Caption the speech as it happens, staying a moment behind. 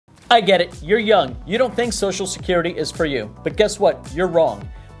I get it, you're young. You don't think Social Security is for you. But guess what? You're wrong.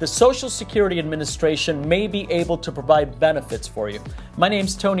 The Social Security Administration may be able to provide benefits for you. My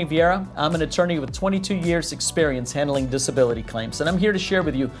name's Tony Vieira. I'm an attorney with 22 years experience handling disability claims, and I'm here to share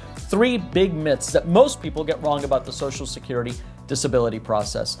with you 3 big myths that most people get wrong about the Social Security disability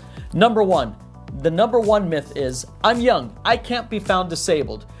process. Number 1, the number 1 myth is, I'm young, I can't be found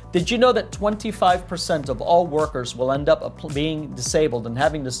disabled. Did you know that 25% of all workers will end up being disabled and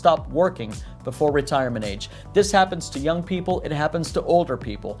having to stop working before retirement age? This happens to young people, it happens to older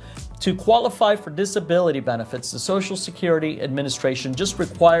people. To qualify for disability benefits, the Social Security Administration just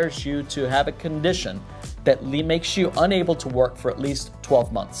requires you to have a condition that makes you unable to work for at least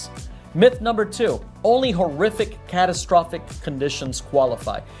 12 months. Myth number 2, only horrific, catastrophic conditions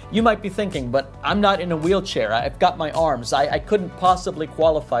qualify. You might be thinking, but I'm not in a wheelchair, I've got my arms, I couldn't possibly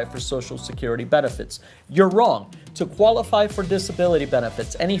qualify for Social Security benefits. You're wrong. To qualify for disability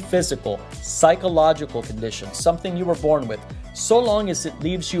benefits, any physical, psychological condition, something you were born with, so long as it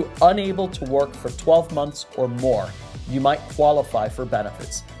leaves you unable to work for 12 months or more, you might qualify for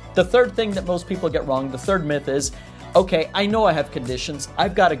benefits. The third thing that most people get wrong, the third myth is, okay, I know I have conditions,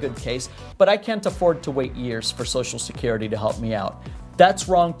 I've got a good case, but I can't afford to wait years for Social Security to help me out. That's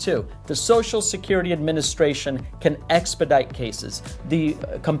wrong too. The Social Security Administration can expedite cases. The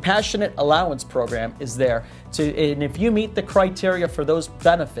Compassionate Allowance Program is there, and if you meet the criteria for those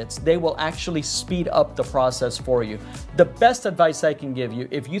benefits, they will actually speed up the process for you. The best advice I can give you,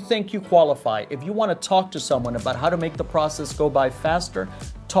 if you think you qualify, if you want to talk to someone about how to make the process go by faster,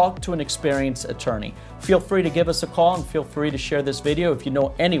 talk to an experienced attorney. Feel free to give us a call and feel free to share this video if you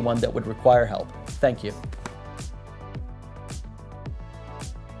know anyone that would require help. Thank you.